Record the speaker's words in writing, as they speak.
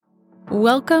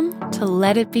Welcome to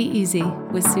Let It Be Easy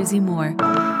with Susie Moore.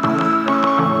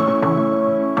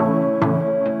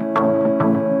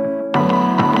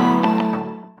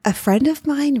 A friend of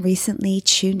mine recently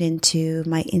tuned into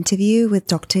my interview with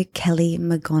Dr. Kelly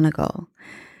McGonigal,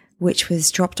 which was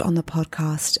dropped on the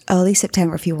podcast early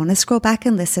September. If you want to scroll back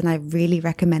and listen, I really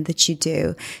recommend that you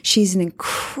do. She's an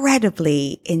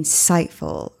incredibly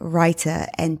insightful writer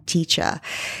and teacher,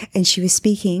 and she was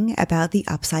speaking about the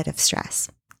upside of stress,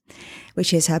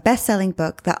 which is her best-selling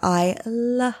book that I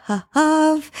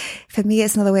love. For me,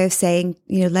 it's another way of saying,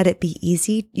 let it be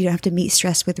easy. You don't have to meet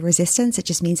stress with resistance. It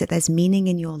just means that there's meaning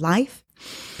in your life.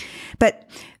 But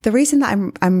the reason that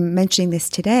I'm mentioning this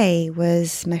today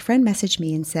was my friend messaged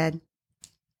me and said,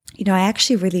 I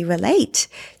actually really relate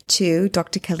to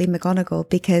Dr. Kelly McGonigal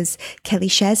because Kelly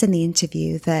shares in the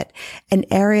interview that an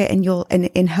area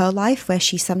in her life where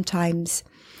she sometimes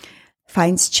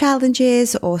finds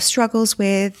challenges or struggles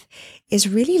with is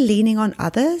really leaning on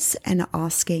others and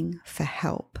asking for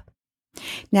help.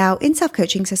 Now, in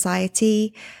Self-Coaching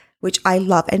Society, which I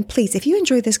love, and please, if you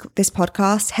enjoy this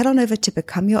podcast, head on over to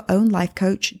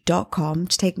becomeyourownlifecoach.com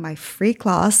to take my free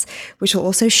class, which will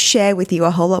also share with you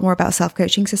a whole lot more about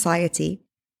Self-Coaching Society.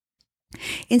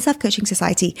 In Self-Coaching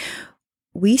Society,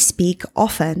 we speak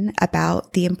often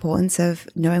about the importance of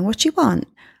knowing what you want,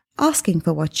 asking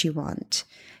for what you want,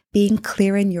 being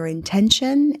clear in your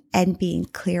intention, and being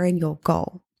clear in your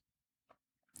goal.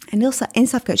 And also in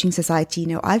Self-Coaching Society,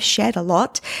 I've shared a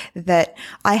lot that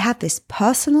I have this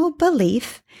personal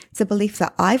belief. It's a belief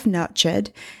that I've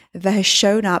nurtured that has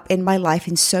shown up in my life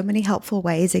in so many helpful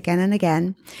ways again and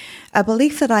again. A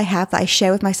belief that I have that I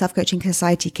share with my Self-Coaching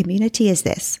Society community is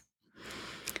this: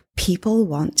 people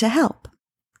want to help.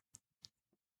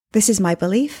 This is my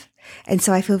belief. And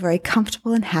so I feel very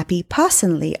comfortable and happy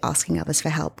personally asking others for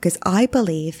help because I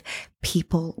believe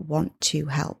people want to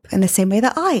help in the same way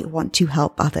that I want to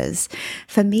help others.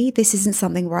 For me, this isn't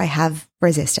something where I have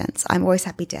resistance. I'm always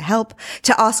happy to help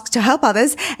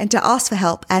others and to ask for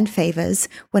help and favors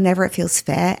whenever it feels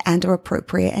fair and or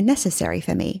appropriate and necessary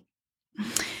for me.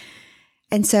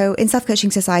 And so in Self-Coaching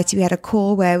Society, we had a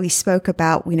call where we spoke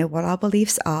about, what our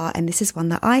beliefs are. And this is one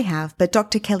that I have. But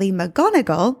Dr. Kelly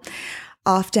McGonigal,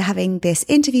 after having this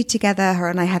interview together, her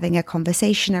and I having a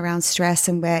conversation around stress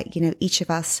and where, each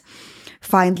of us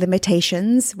find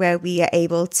limitations where we are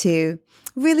able to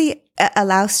really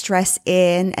allow stress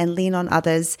in and lean on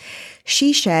others.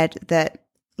 She shared that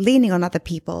leaning on other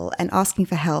people and asking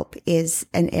for help is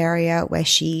an area where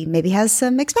she maybe has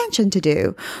some expansion to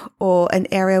do, or an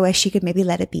area where she could maybe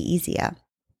let it be easier.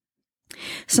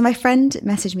 So my friend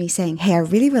messaged me saying, hey, I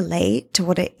really relate to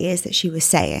what it is that she was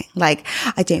saying. Like,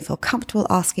 I don't feel comfortable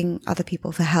asking other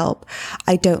people for help.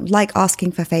 I don't like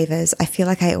asking for favors. I feel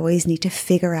like I always need to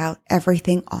figure out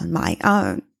everything on my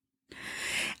own.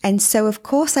 And so, of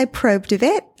course, I probed a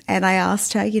bit and I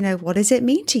asked her, what does it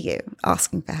mean to you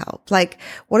asking for help? Like,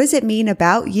 what does it mean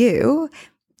about you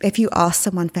if you ask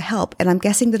someone for help? And I'm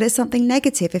guessing that it's something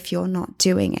negative if you're not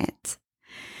doing it.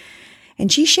 And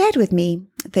she shared with me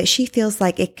that she feels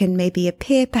like it can maybe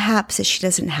appear perhaps that she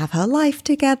doesn't have her life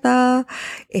together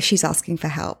if she's asking for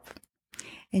help.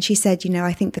 And she said,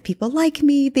 I think that people like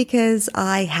me because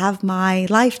I have my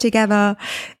life together.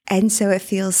 And so it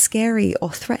feels scary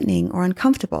or threatening or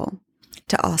uncomfortable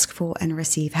to ask for and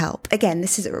receive help. Again,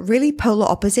 this is a really polar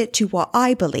opposite to what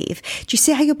I believe. Do you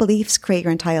see how your beliefs create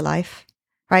your entire life?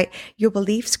 Right? Your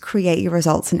beliefs create your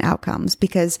results and outcomes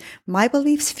because my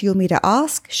beliefs fuel me to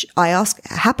ask. I ask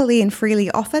happily and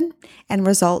freely often, and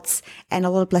results and a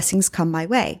lot of blessings come my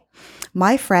way.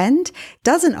 My friend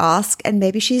doesn't ask, and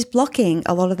maybe she's blocking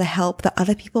a lot of the help that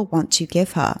other people want to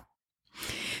give her.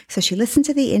 So she listened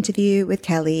to the interview with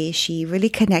Kelly. She really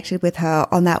connected with her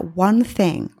on that one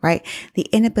thing, right? The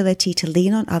inability to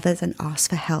lean on others and ask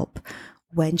for help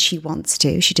when she wants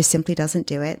to. She just simply doesn't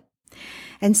do it.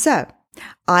 And so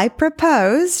I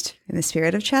proposed, in the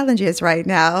spirit of challenges right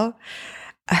now,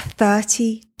 a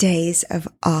 30 days of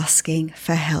asking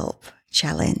for help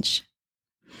challenge.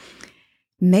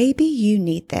 Maybe you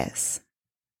need this.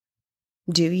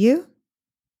 Do you?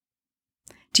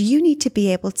 Do you need to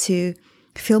be able to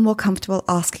feel more comfortable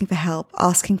asking for help,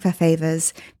 asking for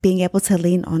favors, being able to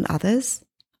lean on others?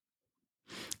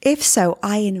 If so,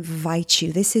 I invite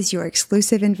you, this is your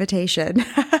exclusive invitation,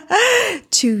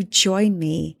 to join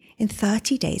me in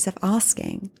 30 days of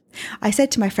asking. I said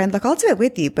to my friend, look, I'll do it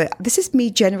with you, but this is me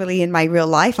generally in my real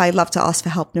life. I love to ask for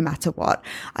help no matter what.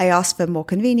 I ask for more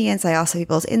convenience. I ask for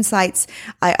people's insights.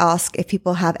 I ask if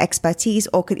people have expertise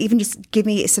or could even just give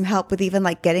me some help with even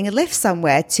like getting a lift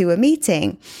somewhere to a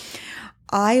meeting.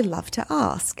 I love to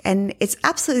ask, and it's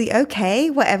absolutely okay,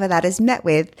 whatever that is met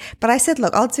with. But I said,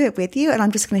 look, I'll do it with you, and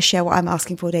I'm just going to share what I'm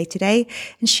asking for day to day.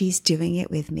 And she's doing it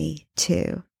with me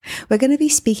too. We're going to be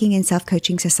speaking in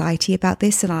Self-Coaching Society about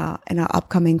this in our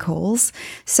upcoming calls.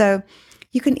 So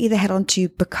you can either head on to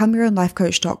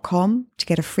becomeyourownlifecoach.com to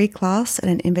get a free class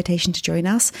and an invitation to join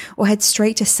us, or head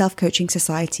straight to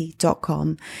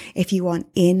selfcoachingsociety.com if you want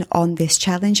in on this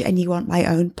challenge and you want my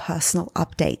own personal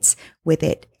updates with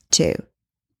it too.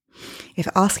 If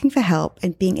asking for help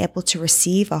and being able to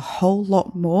receive a whole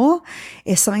lot more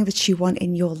is something that you want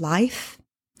in your life,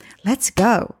 let's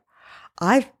go.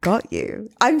 I've got you.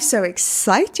 I'm so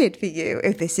excited for you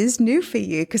if this is new for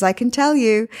you, because I can tell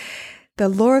you the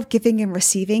law of giving and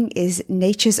receiving is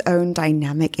nature's own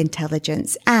dynamic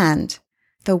intelligence, and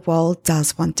the world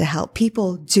does want to help.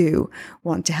 People do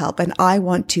want to help, and I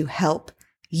want to help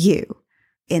you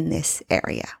in this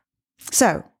area.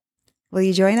 So, will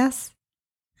you join us?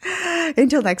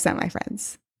 Until next time, my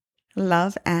friends.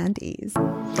 Love and ease.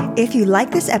 If you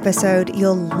like this episode,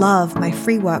 you'll love my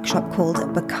free workshop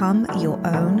called Become Your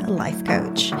Own Life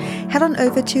Coach. Head on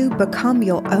over to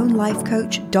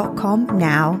becomeyourownlifecoach.com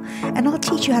now, and I'll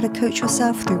teach you how to coach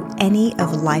yourself through any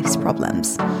of life's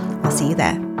problems. I'll see you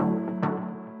there.